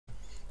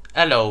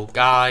Hello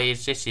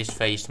guys, this is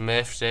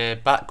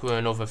Wiimmfi back with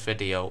another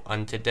video,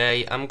 and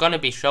today I'm going to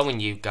be showing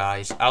you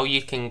guys how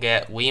you can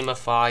get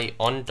Wiimmfi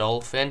on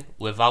Dolphin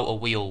without a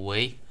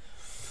Wiimmfi.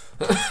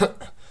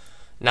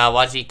 Now,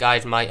 as you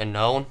guys might have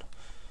known,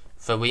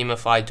 for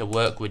Wiimmfi to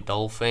work with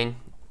Dolphin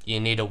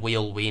you need a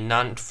Wiimmfi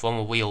NAND from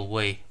a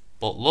Wiimmfi,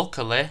 but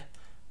luckily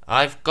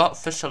I've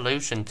got the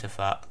solution to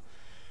that,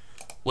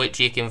 which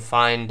you can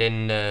find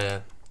in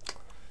the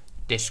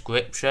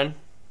description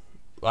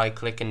by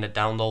clicking the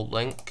download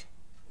link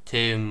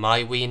to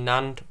my Wii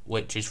NAND,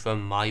 which is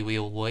from my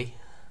Wiimmfi.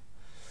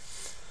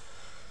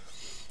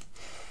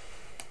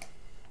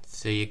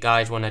 So you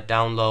guys want to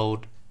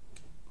download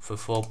the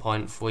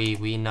 4.3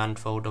 Wii NAND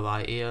folder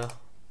right here.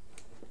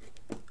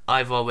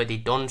 I've already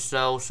done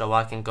so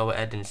I can go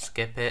ahead and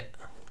skip it.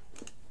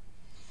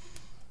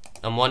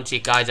 And once you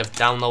guys have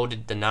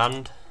downloaded the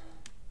NAND,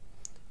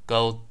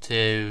 go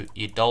to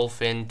your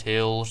Dolphin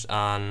tools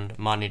and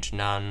manage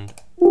NAND.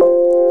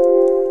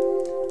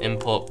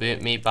 Import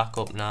Wiimmfi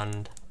backup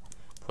NAND,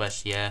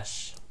 press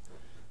yes,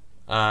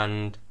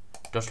 and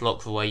just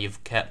look for where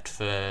you've kept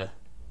the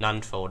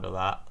NAND folder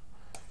at.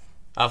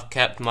 I've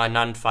kept my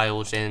NAND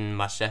files in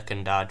my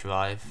second hard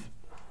drive,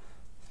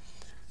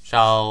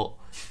 so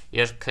you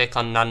just click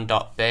on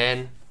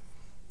NAND.bin,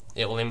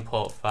 it will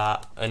import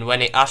that, and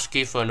when it asks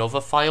you for another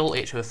file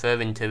it's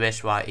referring to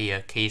this right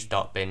here,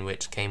 keys.bin,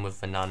 which came with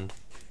the NAND.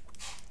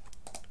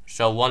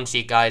 So once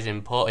you guys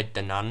imported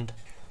the NAND,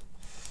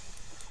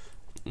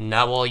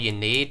 now all you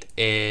need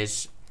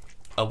is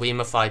a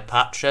Wiimmfi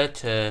patcher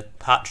to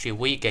patch your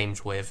Wii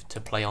games with to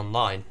play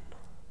online.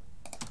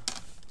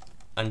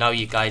 And how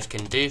you guys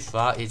can do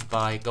that is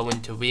by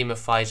going to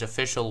Wiimmfi's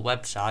official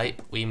website,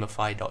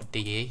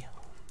 wiimmfi.de.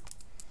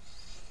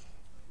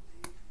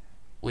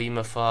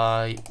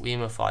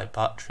 Wiimmfi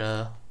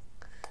patcher.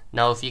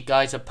 Now if you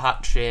guys are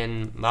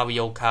patching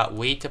Mario Kart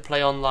Wii to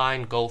play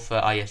online, go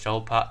for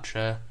ISO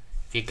patcher.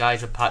 If you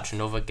guys are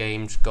patching other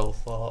games, go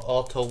for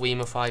Auto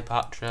Wiimmfi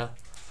patcher.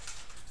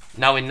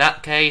 Now in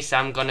that case,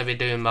 I'm going to be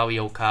doing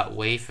Mario Kart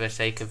Wii for the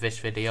sake of this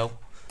video.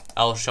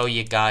 I'll show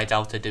you guys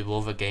how to do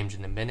other games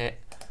in a minute.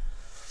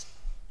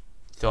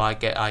 So I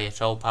get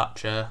ISO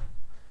patcher.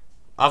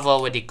 I've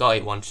already got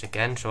it once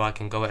again, so I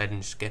can go ahead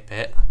and skip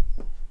it.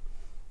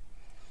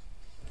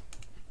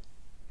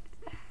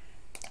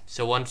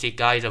 So once you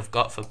guys have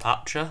got the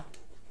patcher,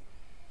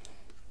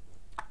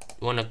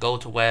 you want to go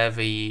to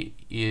wherever your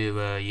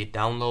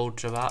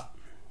downloads are at.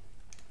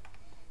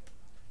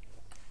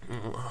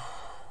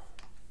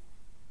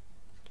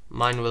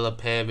 Mine will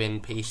appear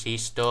in PC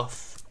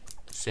stuff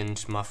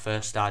since my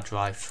first hard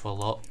drive's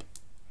full up.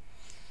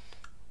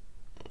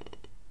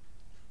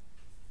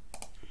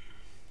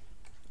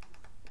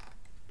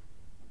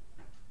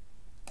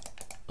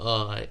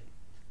 Alright,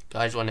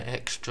 guys want to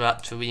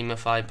extract the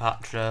Wiimmfi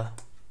patcher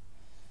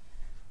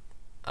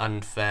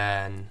and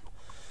then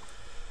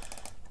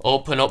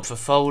open up the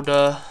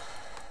folder,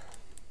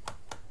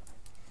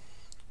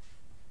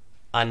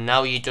 and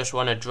now you just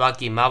want to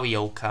drag your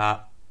Mario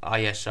Kart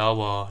ISO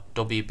or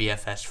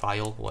WBFS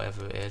file,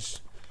 whatever it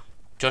is.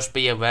 Just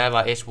be aware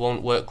that this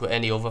won't work with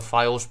any other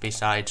files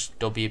besides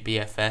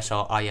WBFS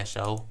or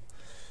ISO.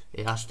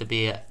 It has to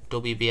be a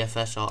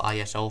WBFS or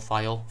ISO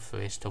file for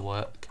this to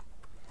work.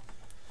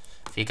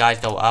 If you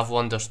guys don't have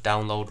one, just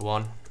download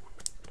one.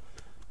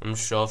 I'm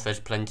sure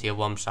there's plenty of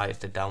websites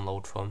to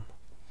download from.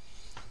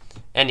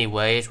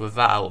 Anyways, with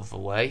that out of the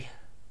way,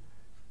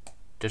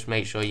 just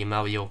make sure your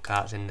Mario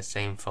Kart's in the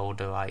same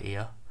folder right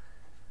here.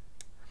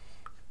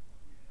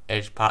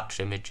 There's patch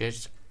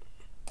images.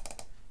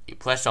 You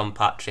press on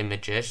patch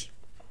images,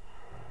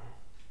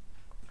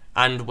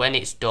 and when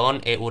it's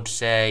done it would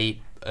say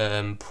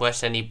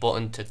press any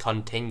button to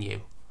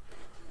continue,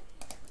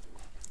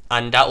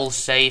 and that will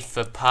save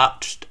the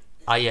patched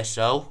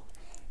ISO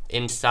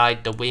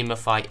inside the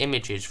Wiimmfi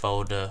images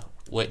folder,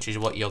 which is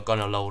what you're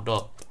gonna load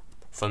up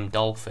from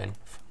Dolphin.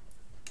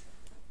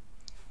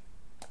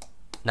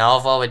 Now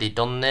I've already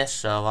done this,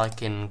 so I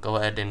can go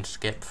ahead and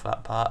skip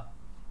that part.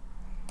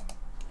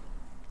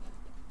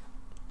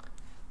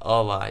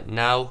 Alright,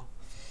 now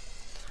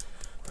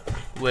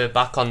we're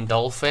back on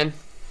Dolphin.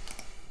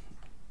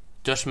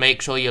 Just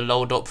make sure you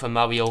load up the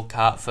Mario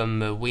Kart from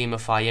the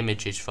Wiimmfi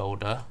images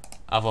folder.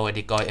 I've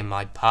already got it in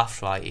my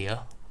path right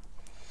here.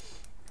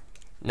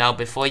 Now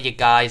before you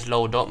guys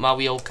load up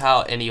Mario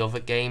Kart or any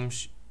other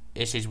games,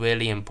 this is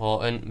really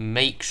important.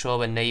 Make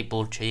sure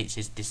enable cheats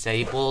is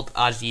disabled,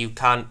 as you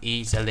can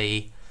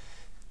easily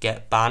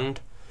get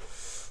banned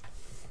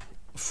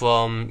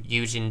from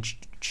using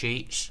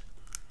cheats.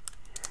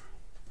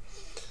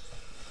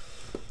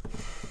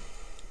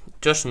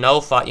 Just know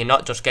that you're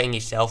not just getting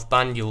yourself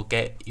banned, you'll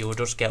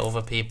just get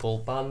other people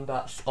banned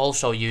that's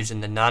also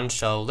using the NAND,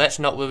 so let's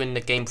not ruin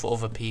the game for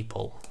other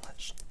people.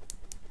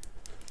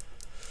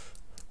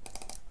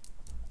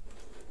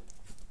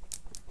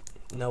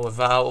 Now with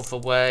that out of the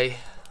way,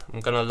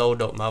 I'm gonna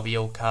load up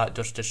Mario Kart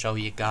just to show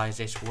you guys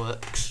this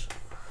works.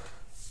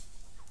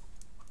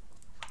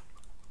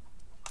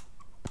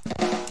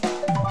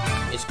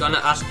 It's gonna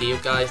ask you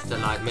guys to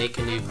like make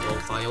a new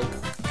profile.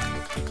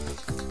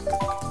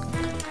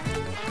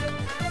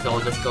 So I'll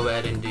just go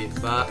ahead and do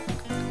that.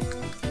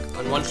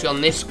 And once you're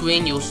on this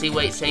screen, you'll see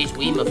where it says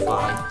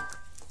Wiimmfi.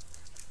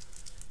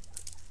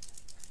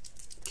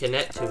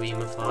 Connect to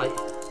Wiimmfi.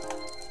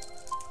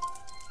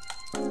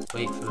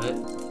 Wait for it.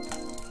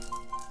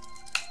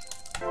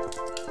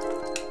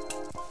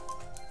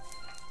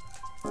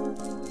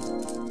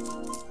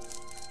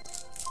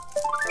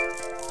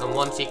 And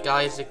once you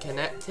guys are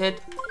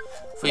connected,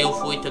 feel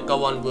free to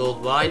go on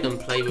worldwide and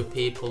play with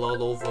people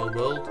all over the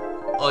world.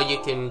 Or you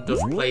can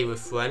just play with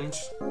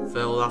friends.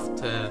 They'll have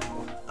to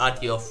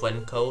add your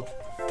friend code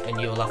and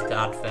you'll have to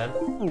add them.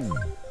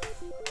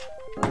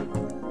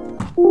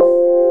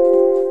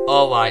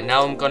 Alright,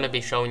 now I'm going to be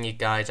showing you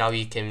guys how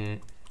you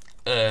can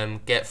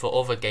get for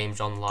other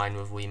games online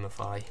with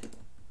Wiimmfi.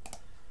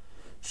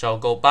 So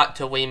go back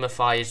to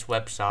Wiimmfi's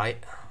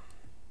website,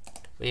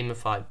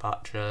 Wiimmfi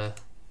Patcher,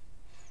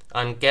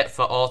 and get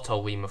for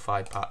auto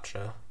Wiimmfi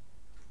Patcher.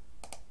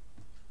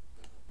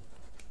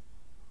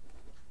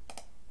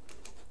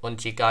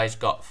 Once you guys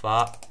got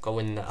that, go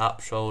in the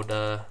app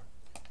folder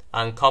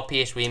and copy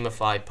this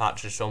Wiimmfi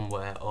Patcher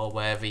somewhere or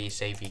wherever you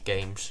save your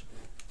games.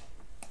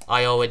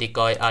 I already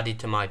got it added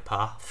to my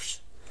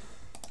paths.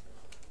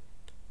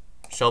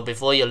 So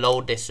before you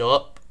load this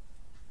up,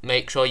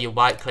 make sure you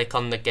right click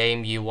on the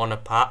game you want to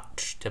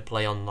patch to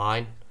play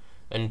online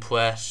and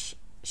press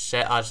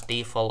set as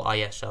default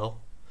ISO.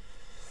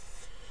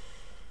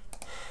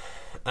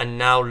 And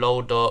now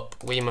load up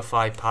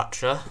Wiimmfi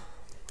Patcher.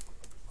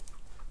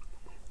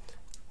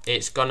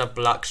 It's gonna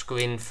black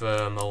screen for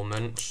a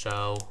moment,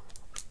 so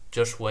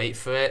just wait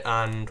for it,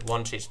 and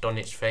once it's done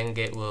its thing,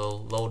 it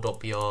will load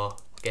up your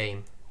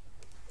game.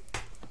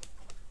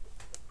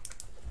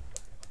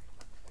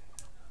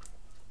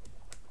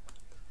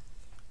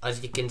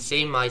 As you can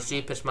see, my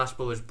Super Smash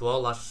Bros.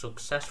 Brawl has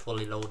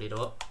successfully loaded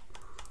up.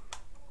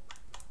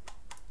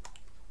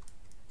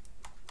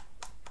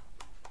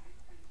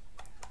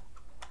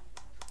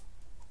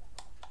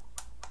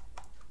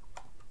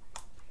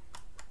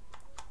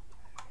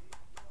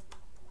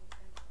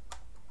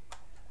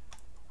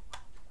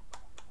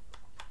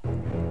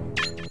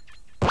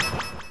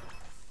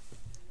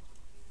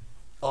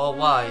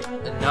 Alright,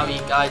 and now you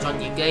guys on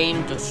your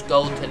game, just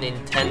go to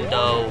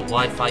Nintendo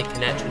Wi-Fi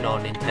connection or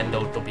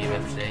Nintendo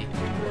WFC,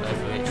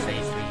 whatever it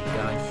says for you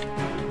guys.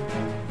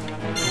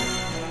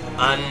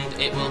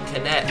 And it will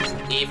connect,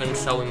 even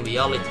so in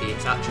reality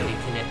it's actually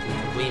connecting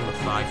to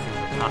Wiimmfi through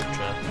the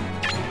patcher.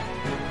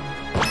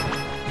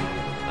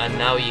 And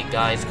now you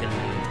guys can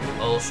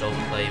also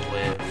play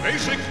with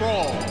Basic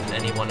Brawl,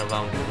 anyone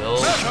around the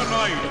world.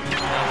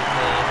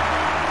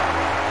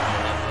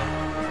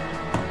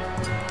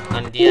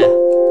 And yeah.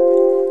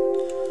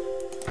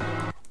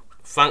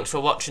 Thanks for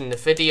watching the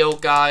video,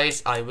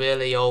 guys. I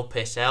really hope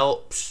this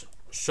helps.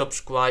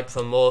 Subscribe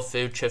for more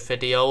future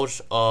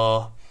videos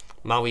or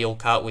Mario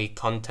Kart Wii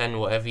content,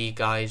 whatever you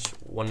guys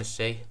want to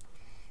see.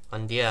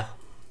 And yeah,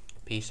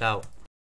 peace out.